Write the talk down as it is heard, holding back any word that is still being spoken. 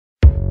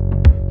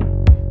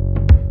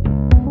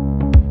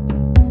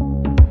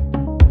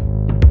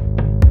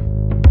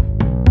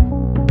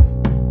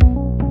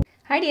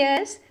Hi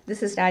dears,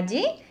 this is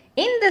Raji.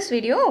 In this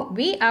video,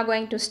 we are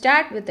going to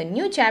start with a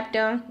new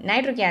chapter,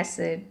 Nitric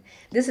Acid.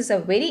 This is a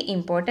very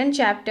important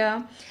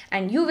chapter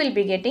and you will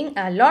be getting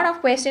a lot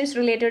of questions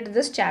related to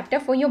this chapter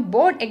for your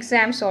board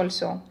exams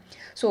also.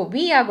 So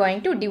we are going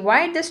to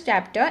divide this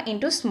chapter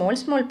into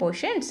small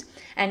portions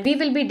and we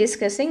will be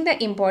discussing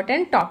the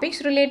important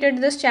topics related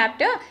to this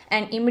chapter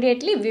and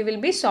immediately we will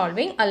be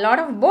solving a lot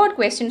of board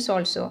questions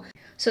also.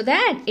 So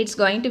that it's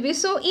going to be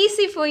so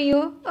easy for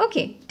you.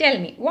 Okay, tell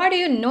me, what do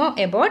you know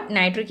about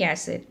nitric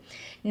acid?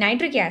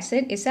 Nitric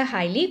acid is a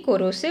highly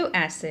corrosive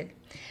acid.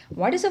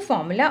 What is the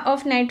formula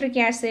of nitric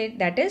acid?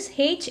 That is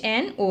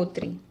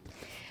HNO3.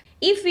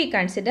 If we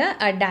consider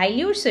a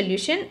dilute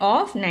solution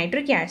of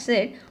nitric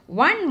acid,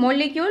 one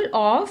molecule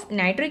of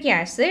nitric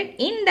acid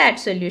in that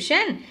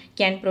solution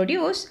can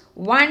produce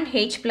one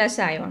H plus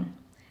ion.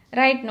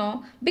 Right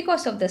now,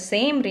 because of the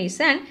same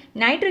reason,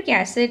 nitric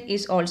acid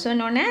is also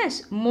known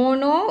as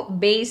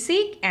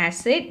monobasic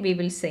acid, we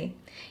will say.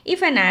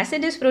 If an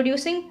acid is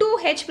producing 2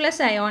 H plus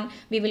ion,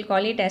 we will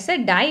call it as a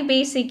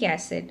dibasic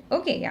acid.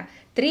 Okay, yeah.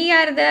 3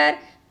 are there,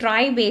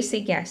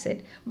 tribasic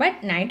acid.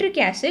 But nitric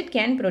acid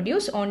can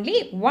produce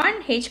only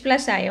 1 H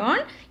plus ion,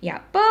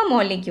 per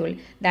molecule.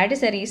 That is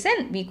the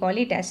reason we call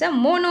it as a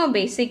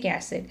monobasic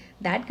acid.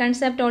 That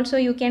concept also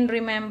you can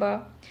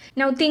remember.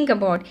 Now think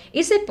about,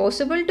 is it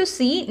possible to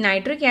see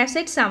nitric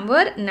acid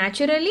somewhere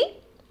naturally?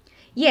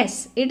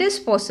 Yes, it is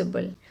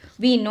possible.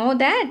 We know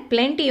that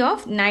plenty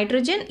of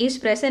nitrogen is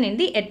present in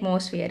the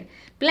atmosphere.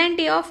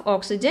 Plenty of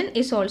oxygen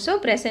is also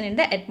present in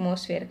the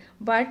atmosphere.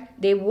 But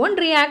they won't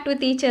react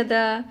with each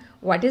other.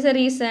 What is the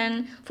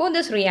reason? For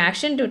this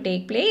reaction to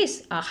take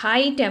place, a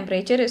high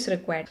temperature is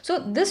required. So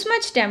this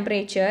much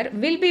temperature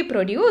will be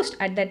produced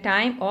at the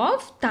time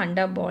of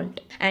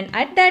thunderbolt. And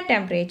at that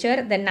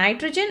temperature, the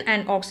nitrogen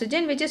and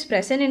oxygen which is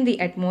present in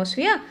the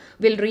atmosphere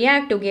will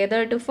react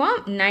together to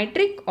form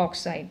nitric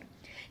oxide.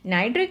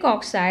 Nitric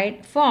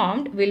oxide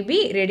formed will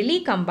be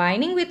readily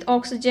combining with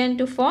oxygen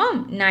to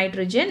form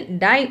nitrogen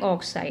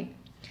dioxide.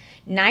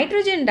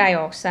 Nitrogen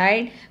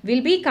dioxide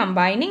will be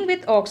combining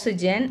with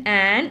oxygen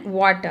and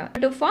water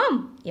to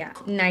form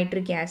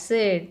nitric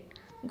acid.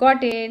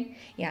 Got it?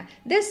 Yeah,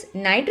 this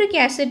nitric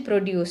acid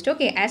produced,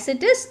 as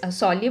it is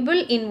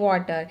soluble in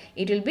water,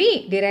 it will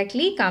be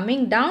directly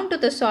coming down to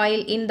the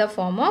soil in the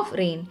form of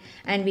rain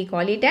and we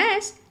call it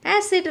as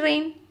acid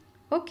rain.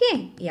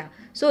 Okay, yeah.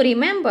 So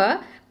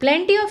remember,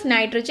 plenty of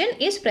nitrogen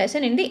is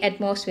present in the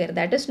atmosphere.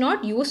 That is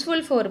not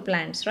useful for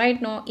plants,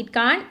 right? No, it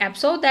can't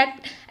absorb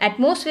that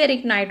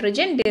atmospheric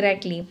nitrogen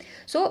directly.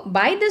 So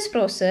by this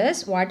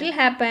process, what will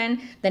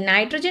happen? The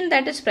nitrogen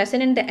that is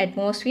present in the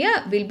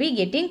atmosphere will be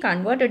getting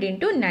converted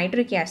into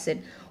nitric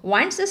acid.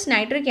 Once this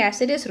nitric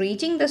acid is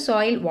reaching the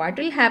soil, what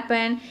will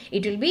happen?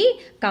 It will be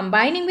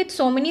combining with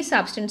so many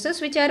substances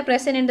which are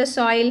present in the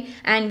soil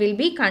and will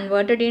be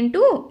converted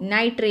into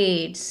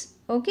nitrates.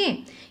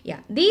 Okay,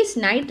 these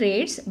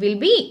nitrates will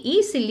be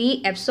easily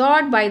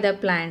absorbed by the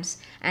plants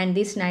and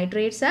these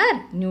nitrates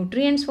are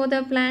nutrients for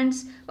the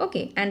plants.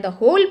 Okay, and the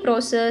whole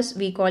process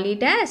we call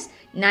it as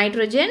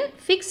nitrogen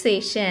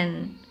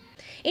fixation.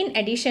 In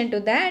addition to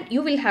that,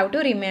 you will have to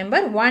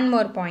remember one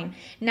more point.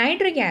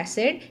 Nitric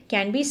acid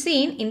can be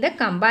seen in the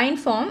combined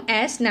form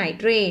as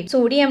nitrate.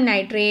 Sodium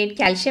nitrate,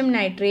 calcium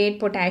nitrate,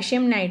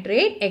 potassium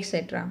nitrate,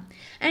 etc.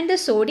 And the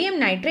sodium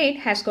nitrate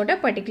has got a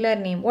particular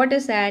name. What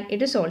is that?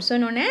 It is also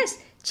known as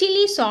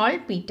chili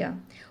saltpeter.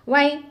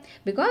 Why?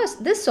 Because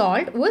this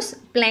salt was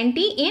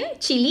plenty in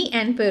Chile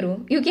and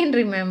Peru. You can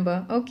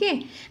remember.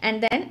 Okay.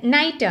 And then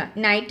niter.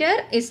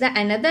 Niter is the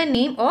another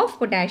name of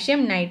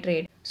potassium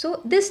nitrate.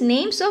 So these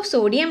names of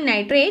sodium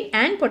nitrate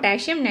and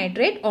potassium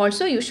nitrate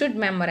also you should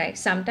memorize.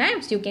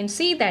 Sometimes you can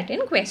see that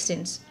in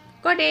questions.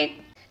 Got it?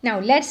 Now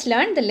let's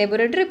learn the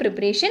laboratory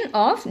preparation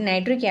of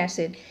nitric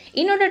acid.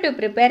 In order to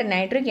prepare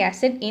nitric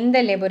acid in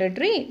the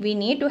laboratory, we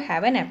need to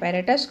have an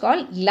apparatus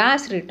called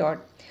glass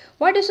retort.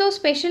 What is so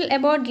special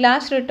about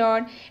glass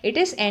retort? It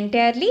is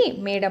entirely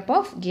made up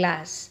of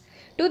glass.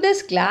 To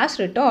this glass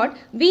retort,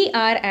 we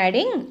are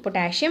adding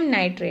potassium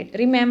nitrate.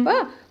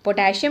 Remember,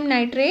 potassium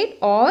nitrate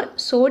or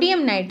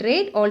sodium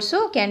nitrate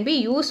also can be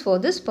used for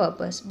this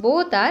purpose.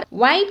 Both are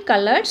white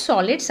colored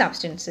solid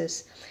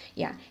substances.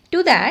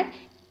 To that,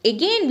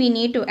 again we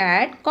need to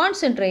add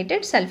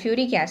concentrated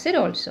sulfuric acid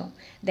also.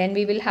 Then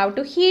we will have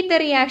to heat the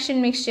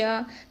reaction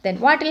mixture. Then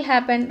what will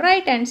happen?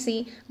 Write and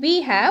see.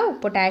 We have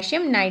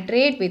potassium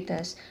nitrate with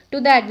us. To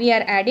that we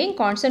are adding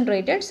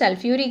concentrated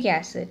sulfuric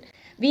acid.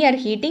 We are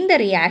heating the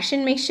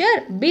reaction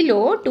mixture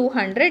below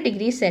 200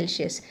 degrees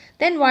Celsius.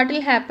 Then what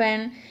will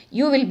happen?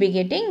 You will be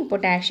getting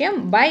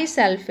potassium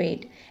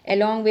bisulfate.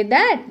 Along with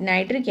that,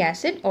 nitric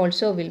acid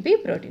also will be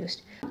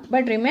produced.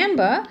 But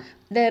remember,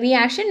 the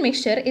reaction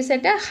mixture is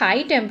at a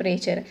high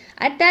temperature.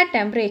 At that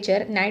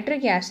temperature,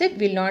 nitric acid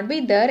will not be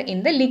there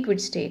in the liquid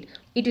state.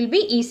 It will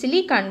be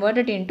easily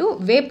converted into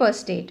vapor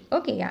state.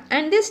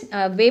 And this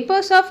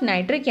vapors of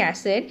nitric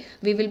acid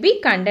we will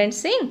be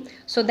condensing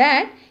so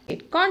that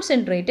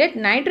Concentrated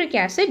nitric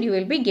acid you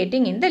will be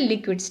getting in the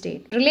liquid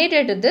state.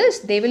 Related to this,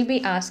 they will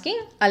be asking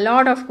a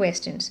lot of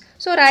questions.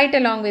 So write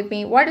along with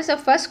me. What is the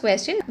first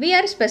question? We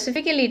are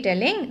specifically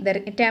telling the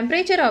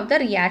temperature of the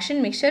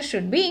reaction mixture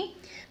should be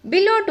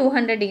below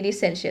 200 degrees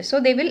Celsius. So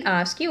they will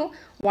ask you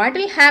what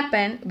will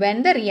happen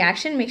when the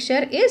reaction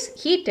mixture is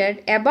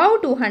heated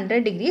above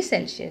 200 degrees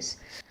Celsius.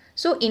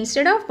 So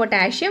instead of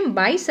potassium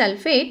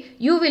bisulfate,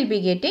 you will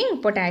be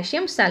getting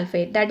potassium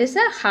sulfate. That is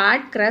a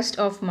hard crust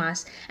of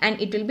mass, and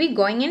it will be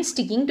going and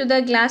sticking to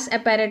the glass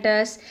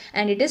apparatus,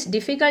 and it is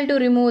difficult to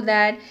remove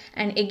that,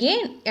 and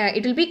again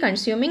it will be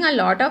consuming a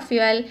lot of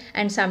fuel,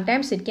 and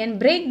sometimes it can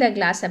break the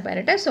glass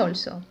apparatus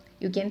also.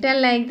 You can tell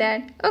like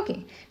that.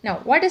 Okay. Now,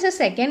 what is the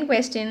second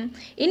question?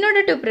 In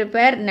order to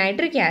prepare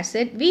nitric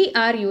acid, we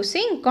are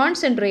using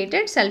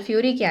concentrated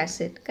sulfuric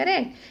acid.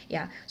 Correct?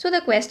 Yeah. So,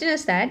 the question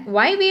is that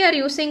why we are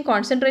using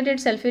concentrated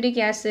sulfuric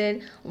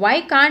acid?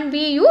 Why can't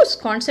we use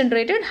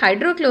concentrated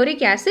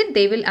hydrochloric acid?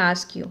 They will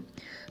ask you.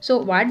 So,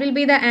 what will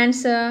be the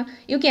answer?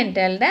 You can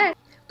tell that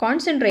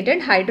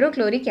concentrated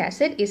hydrochloric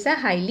acid is a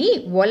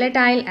highly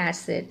volatile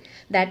acid.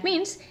 That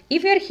means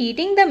if you are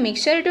heating the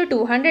mixture to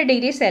 200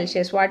 degrees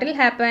Celsius, what will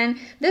happen?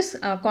 This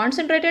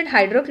concentrated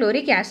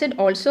hydrochloric acid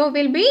also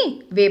will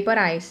be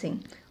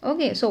vaporizing.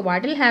 Okay, so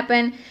what will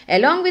happen?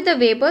 Along with the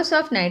vapors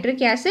of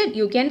nitric acid,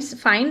 you can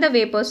find the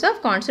vapors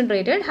of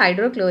concentrated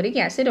hydrochloric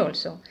acid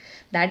also.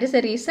 That is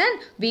the reason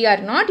we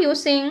are not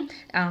using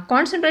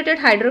concentrated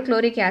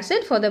hydrochloric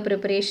acid for the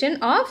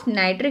preparation of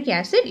nitric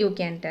acid, you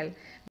can tell.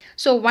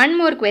 So one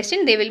more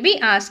question they will be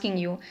asking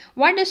you.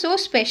 What is so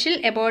special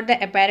about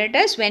the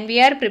apparatus when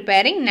we are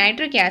preparing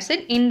nitric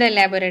acid in the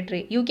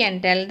laboratory? You can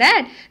tell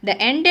that the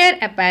entire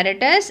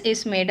apparatus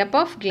is made up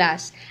of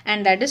glass,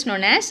 and that is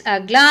known as a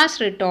glass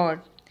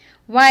retort.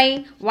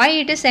 Why? Why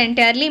it is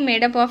entirely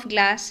made up of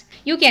glass?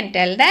 You can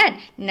tell that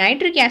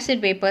nitric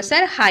acid vapors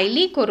are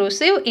highly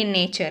corrosive in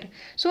nature.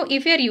 So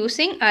if you are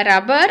using a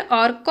rubber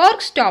or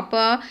cork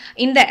stopper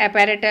in the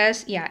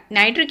apparatus,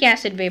 nitric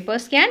acid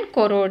vapors can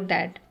corrode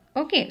that.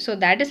 Okay, so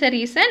that is the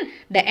reason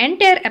the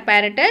entire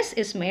apparatus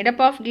is made up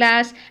of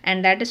glass,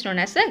 and that is known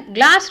as a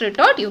glass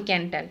retort, you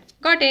can tell.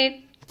 Got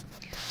it?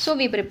 So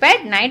we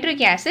prepared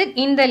nitric acid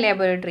in the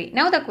laboratory.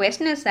 Now the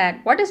question is that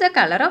what is the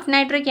color of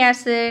nitric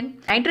acid?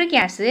 Nitric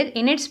acid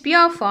in its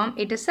pure form,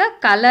 it is a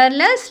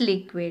colorless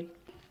liquid.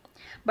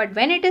 But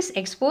when it is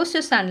exposed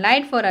to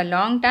sunlight for a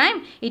long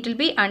time, it will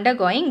be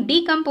undergoing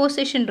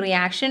decomposition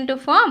reaction to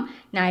form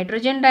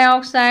nitrogen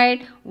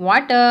dioxide,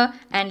 water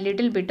and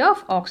little bit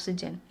of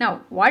oxygen.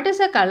 Now, what is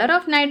the color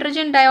of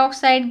nitrogen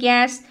dioxide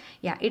gas?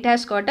 It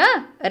has got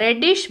a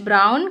reddish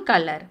brown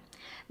color.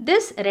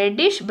 This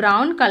reddish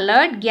brown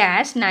colored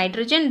gas,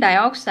 nitrogen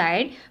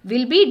dioxide,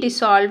 will be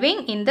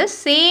dissolving in the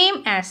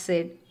same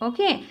acid.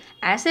 Okay.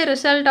 As a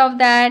result of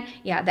that,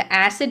 the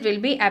acid will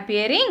be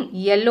appearing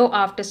yellow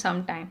after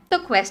some time. The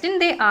question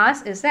they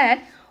ask is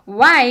that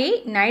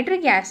why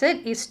nitric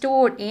acid is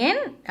stored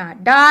in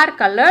dark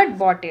colored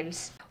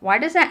bottles?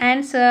 What is the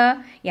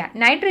answer?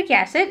 Nitric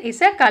acid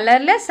is a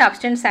colorless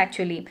substance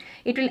actually.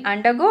 It will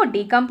undergo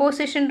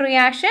decomposition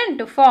reaction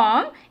to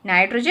form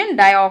nitrogen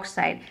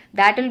dioxide.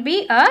 That will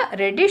be a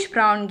reddish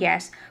brown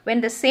gas.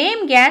 When the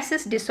same gas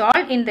is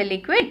dissolved in the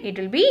liquid, it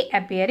will be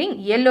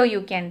appearing yellow,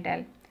 you can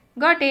tell.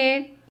 Got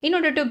it? In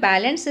order to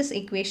balance this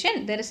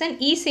equation, there is an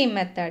easy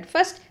method.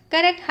 First,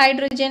 correct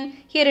hydrogen.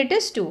 Here it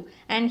is 2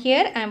 and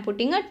here I am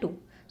putting a 2.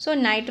 So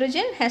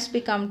nitrogen has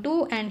become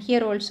 2 and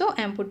here also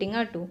I am putting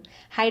a 2.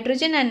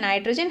 Hydrogen and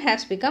nitrogen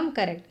has become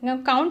correct.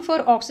 Now count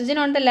for oxygen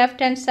on the left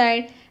hand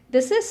side.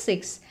 This is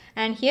 6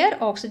 and here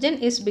oxygen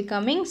is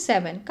becoming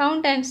 7.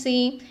 Count and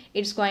see.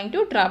 It's going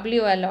to trouble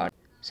you a lot.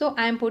 So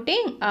I am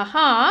putting a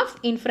half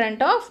in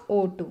front of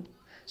O2.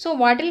 So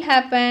what will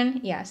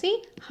happen?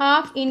 See,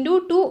 half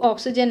into 2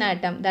 oxygen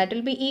atom, that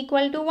will be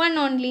equal to 1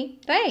 only,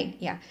 right?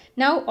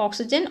 Now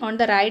oxygen on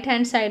the right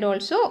hand side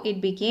also,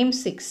 it became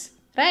 6,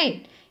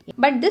 right?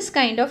 But this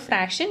kind of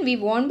fraction we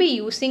won't be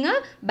using a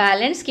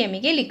balanced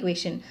chemical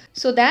equation.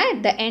 So that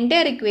the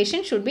entire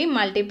equation should be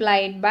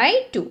multiplied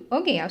by 2.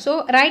 Okay,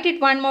 so write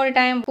it one more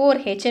time.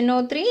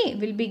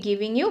 4HNO3 will be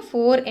giving you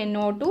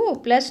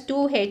 4NO2 plus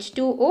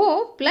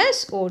 2H2O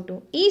plus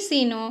O2.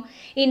 Easy, no?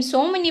 In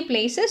so many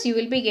places you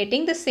will be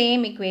getting the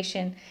same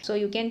equation. So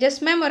you can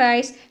just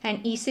memorize and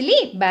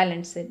easily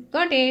balance it.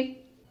 Got it?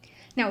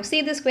 Now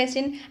see this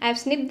question. I have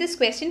snipped this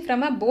question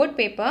from a board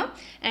paper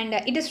and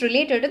it is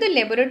related to the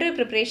laboratory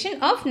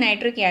preparation of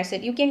nitric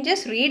acid. You can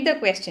just read the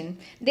question.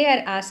 They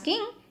are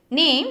asking,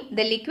 name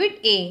the liquid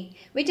A,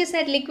 which is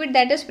that liquid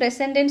that is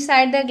present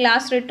inside the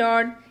glass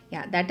retort.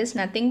 That is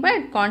nothing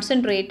but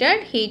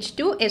concentrated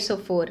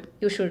H2SO4.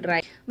 You should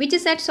write. Which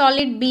is that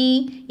solid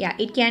B?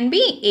 It can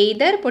be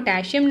either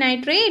potassium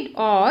nitrate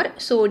or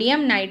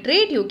sodium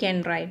nitrate, you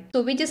can write.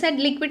 So which is that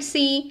liquid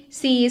C?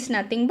 C is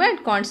nothing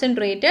but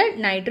concentrated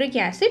nitric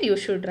acid, you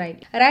should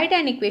write. Write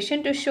an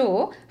equation to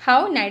show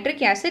how nitric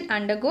acid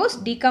undergoes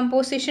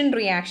decomposition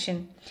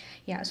reaction.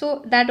 Yeah,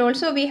 so that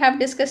also we have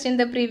discussed in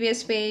the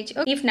previous page.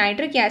 Okay. If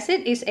nitric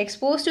acid is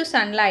exposed to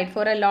sunlight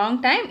for a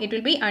long time, it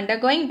will be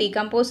undergoing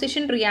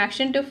decomposition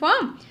reaction to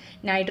form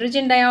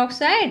nitrogen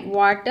dioxide,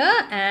 water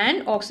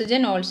and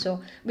oxygen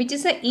also, which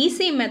is a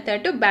easy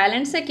method to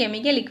balance the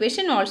chemical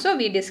equation also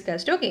we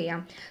discussed. Okay,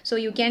 yeah. So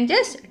you can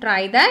just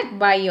try that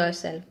by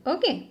yourself.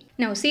 Okay.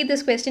 Now see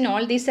this question,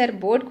 all these are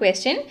board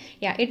question.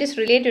 Yeah, it is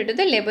related to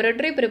the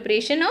laboratory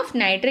preparation of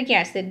nitric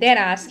acid. They are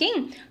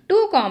asking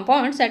two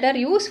compounds that are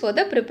used for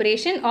the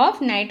preparation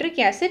of nitric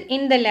acid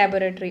in the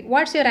laboratory.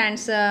 What's your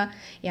answer?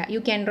 Yeah, you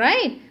can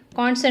write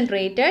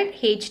concentrated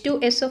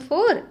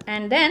H2SO4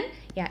 and then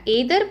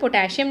either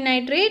potassium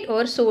nitrate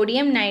or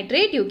sodium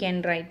nitrate you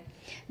can write.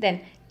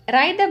 Then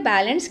write the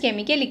balanced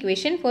chemical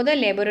equation for the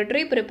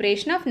laboratory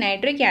preparation of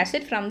nitric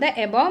acid from the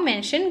above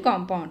mentioned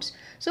compounds.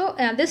 So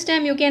this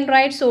time you can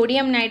write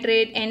sodium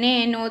nitrate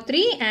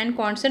NaNO3 and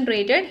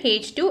concentrated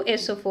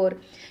H2SO4.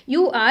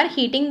 You are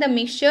heating the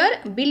mixture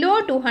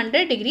below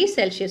 200 degrees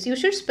Celsius. You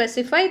should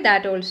specify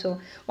that also.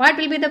 What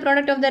will be the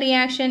product of the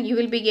reaction? You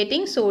will be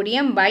getting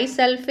sodium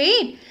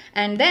bisulfate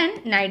and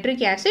then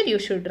nitric acid you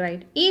should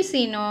write.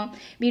 Easy, no?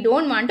 We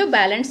don't want to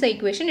balance the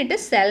equation. It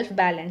is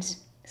self-balanced.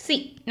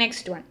 See,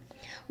 next one.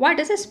 What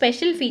is a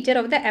special feature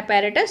of the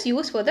apparatus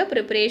used for the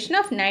preparation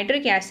of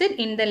nitric acid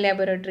in the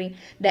laboratory?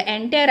 The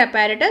entire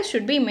apparatus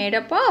should be made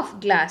up of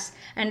glass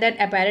and that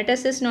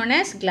apparatus is known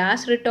as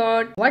glass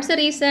retort. What's the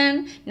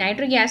reason?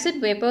 Nitric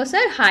acid vapors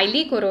are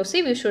highly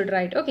corrosive, you should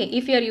write. Okay,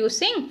 if you are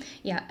using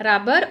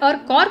rubber or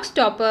cork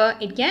stopper,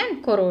 it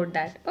can corrode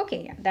that.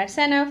 Okay, yeah, that's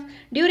enough.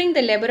 During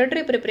the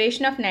laboratory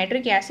preparation of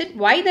nitric acid,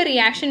 why the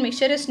reaction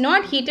mixture is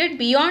not heated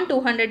beyond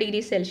 200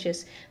 degrees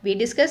Celsius? We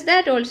discussed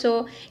that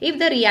also. If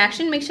the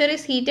reaction mixture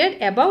is heated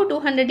above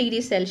 200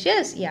 degrees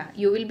Celsius,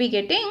 you will be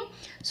getting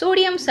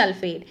sodium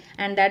sulfate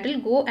and that will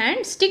go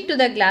and stick to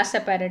the glass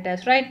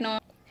apparatus, right? Now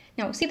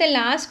see the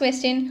last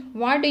question.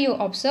 What do you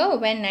observe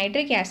when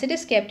nitric acid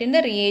is kept in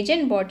the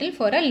reagent bottle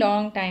for a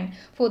long time?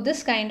 For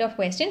this kind of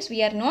questions,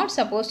 we are not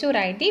supposed to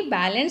write the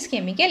balanced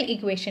chemical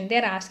equation. They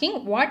are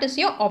asking what is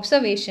your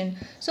observation.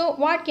 So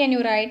what can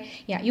you write?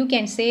 You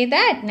can say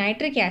that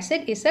nitric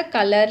acid is a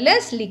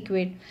colorless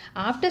liquid.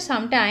 After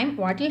some time,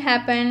 what will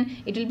happen?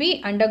 It will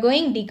be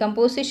undergoing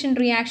decomposition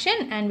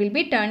reaction and will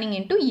be turning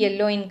into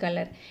yellow in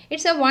color.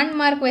 It's a 1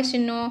 mark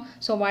question, no?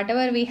 So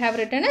whatever we have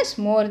written is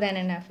more than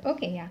enough.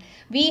 Okay,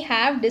 we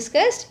have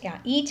discussed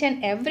each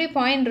and every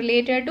point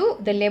related to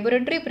the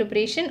laboratory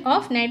preparation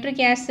of nitric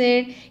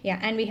acid.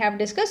 And we have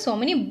discussed so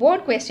many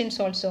board questions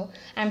also.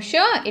 I'm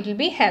sure it will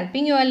be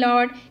helping you a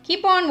lot.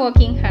 Keep on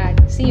working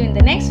hard. See you in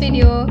the next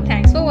video.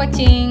 Thanks for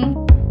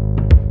watching.